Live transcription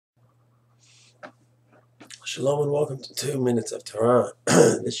Shalom and welcome to 2 Minutes of Torah.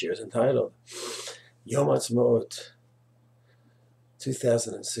 This year is entitled Yom Haazmaut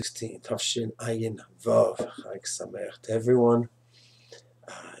 2016 Tafshin Ayin Vav. Chag Samaiach to everyone.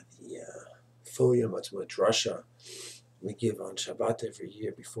 The full Yom Haazmaut Drasha we give on Shabbat every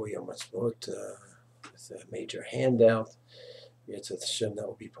year before Yom Haazmaut with a major handout. Yitzhak Hashem, that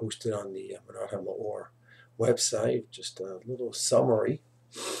will be posted on the Menat HaMaor website. Just a little summary.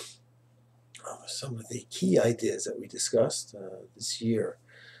 Some of the key ideas that we discussed this year.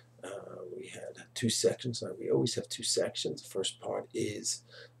 We had two sections. We always have two sections. The first part is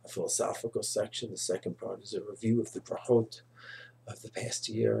a philosophical section. The second part is a review of the brachot of the past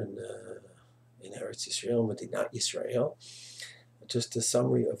year in Eretz Yisrael, Medinat Yisrael. Just a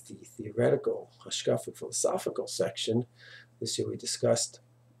summary of the theoretical, hashkafic, philosophical section. This year we discussed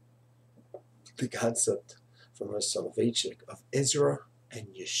the concept from Samaiach of Ezra and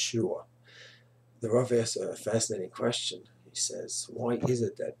Yeshua. The Rav asks a fascinating question. He says, why is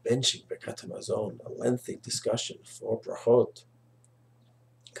it that benching Birkat Hamazon, a lengthy discussion for brachot,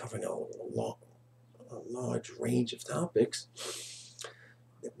 covering a large range of topics,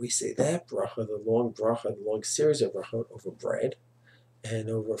 that we say that bracha, the long series of brachot over bread, and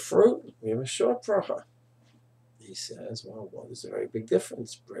over fruit, we have a short bracha. He says, well, there's a very big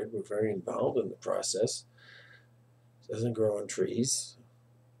difference. Bread, we're very involved in the process. It doesn't grow on trees,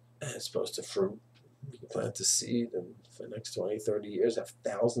 as opposed to fruit. You can plant a seed and for the next 20, 30 years have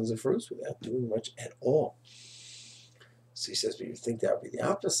thousands of fruits without doing much at all. So he says, but you think that would be the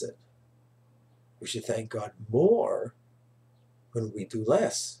opposite. We should thank God more when we do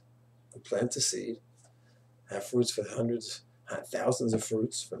less. We plant a seed, have fruits for thousands of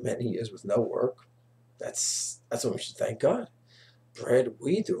fruits for many years with no work. That's what we should thank God. Bread,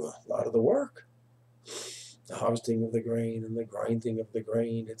 we do a lot of the work. The harvesting of the grain and the grinding of the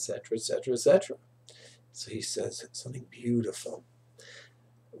grain, etc., etc., etc. So he says something beautiful.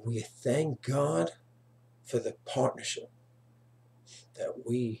 We thank God for the partnership that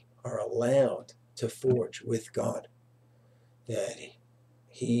we are allowed to forge with God. That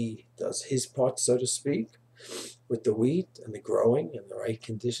he does his part, so to speak, with the wheat and the growing and the right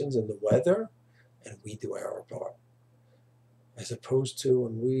conditions and the weather, and we do our part. As opposed to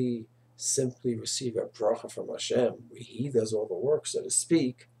when we simply receive a bracha from Hashem, he does all the work, so to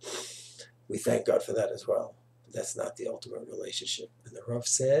speak. We thank God for that as well. But that's not the ultimate relationship. And the Rav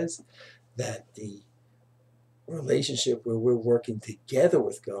says that the relationship where we're working together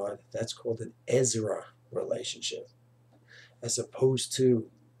with God, that's called an Ezra relationship, as opposed to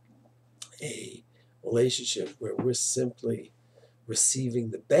a relationship where we're simply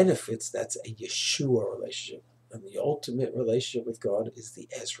receiving the benefits. That's a Yeshua relationship. And the ultimate relationship with God is the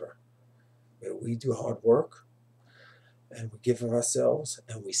Ezra, where we do hard work, and we give of ourselves,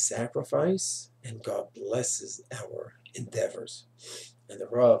 and we sacrifice, and God blesses our endeavors. And the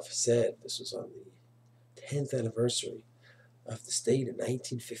Rav said, this was on the 10th anniversary of the state in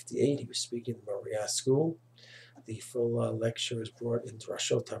 1958. He was speaking in Moriah School. The full lecture was brought in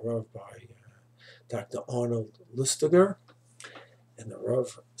Drashot HaRav by Dr. Arnold Lustiger. And the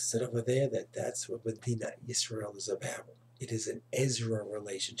Rav said over there that that's what Medinat Yisrael is about. It is an Ezra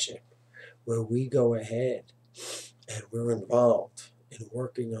relationship, where we go ahead and we're involved in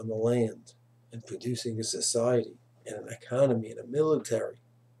working on the land and producing a society and an economy and a military.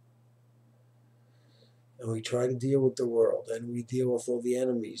 And we try to deal with the world, and we deal with all the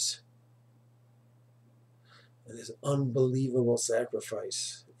enemies. And there's unbelievable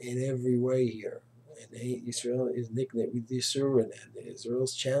sacrifice in every way here. And Israel is nicknamed with Yisur, and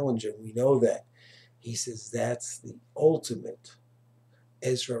Israel's challenging. We know that. He says that's the ultimate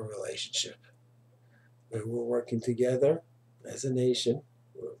Ezra relationship, where we're working together as a nation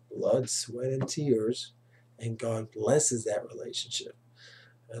with blood, sweat, and tears, and God blesses that relationship.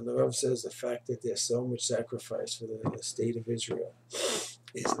 And the Rav says the fact that there's so much sacrifice for the state of Israel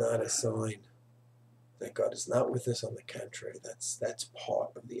is not a sign that God is not with us. On the contrary, that's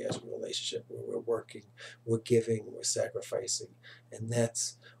part of the Ezra relationship, where we're working, we're giving, we're sacrificing, and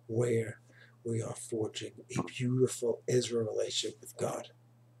that's where we are forging a beautiful Ezra relationship with God.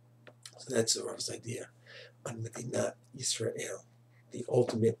 So that's the Rav's idea on Medinat Yisrael, the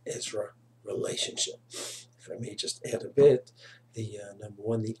ultimate Ezra relationship. If I may just add a bit, the number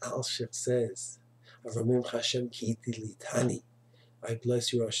one, the Al-Shech says, Avramim Hashem ki dilitani. I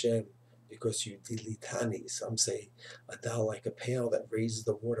bless you, Hashem, because you dilitani. Some say a dal, like a pail that raises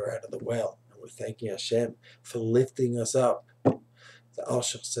the water out of the well. And we're thanking Hashem for lifting us up. The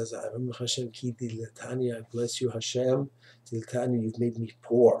Al-Shech says, Avramim Hashem ki dilitani. I bless you, Hashem. Dilitani, you've made me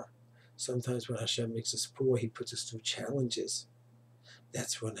poor. Sometimes when Hashem makes us poor, he puts us through challenges.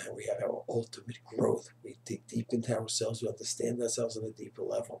 That's when we have our ultimate growth. We dig deep into ourselves, we understand ourselves on a deeper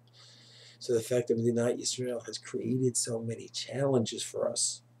level. So the fact that the United Israel has created so many challenges for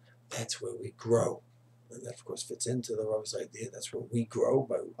us, that's where we grow. And that, of course, fits into the Rav's idea. That's where we grow,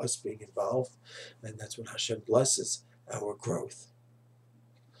 by us being involved. And that's when Hashem blesses our growth.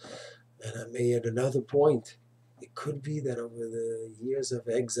 And I may add another point. It could be that over the years of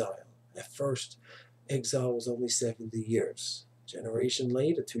exile, at first, exile was only 70 years. Generation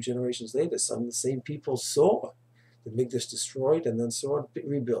later, 2 generations later, some of the same people saw the Mikdash destroyed and then saw it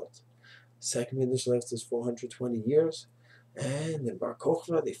rebuilt. Second Mikdash left us 420 years. And in Bar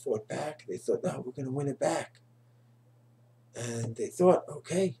Kokhba, they fought back. They thought, no, we're going to win it back. And they thought,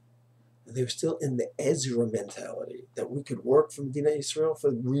 okay. And they were still in the Ezra mentality, that we could work from Medina Israel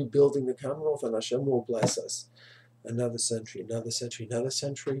for rebuilding the Commonwealth, and Hashem will bless us. Another century, another century, another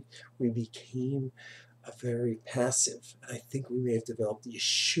century. We became a very passive. And I think we may have developed the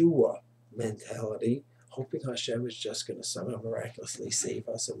Yeshua mentality, hoping Hashem is just going to somehow miraculously save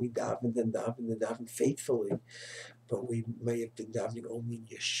us. And we davened and davened and davened faithfully. But we may have been davening only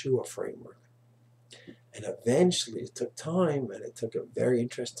in Yeshua framework. And eventually it took time, and it took a very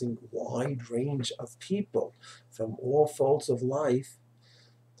interesting wide range of people from all folds of life,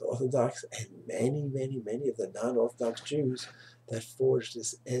 the Orthodox and many, many, many of the non-Orthodox Jews, that forged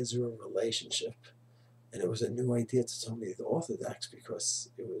this Ezra relationship. And it was a new idea to so many of the Orthodox, because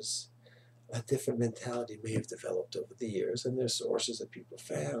it was a different mentality may have developed over the years, and there's sources that people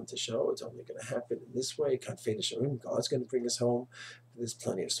found to show it's only going to happen in this way. God's going to bring us home. But there's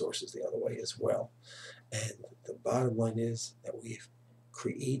plenty of sources the other way as well. And the bottom line is that we've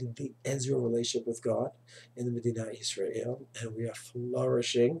created the Ezra relationship with God in the Medina Israel, and we are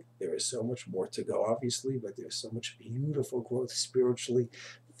flourishing. There is so much more to go, obviously, but there's so much beautiful growth spiritually,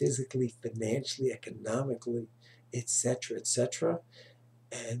 physically, financially, economically, etc., etc.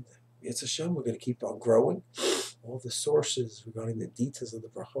 And it's Hashem, we're going to keep on growing. All the sources regarding the details of the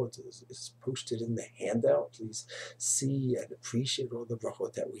brachot is posted in the handout. Please see and appreciate all the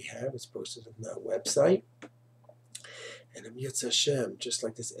brachot that we have. It's posted on our website. And Yetz Hashem, just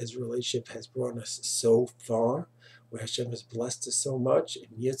like this Ezra relationship has brought us so far, where Hashem has blessed us so much,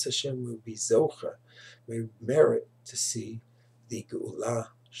 and Yetz Hashem will be Zocha, we merit to see the Geula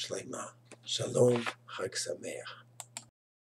Shlema. Shalom, Chag Sameach.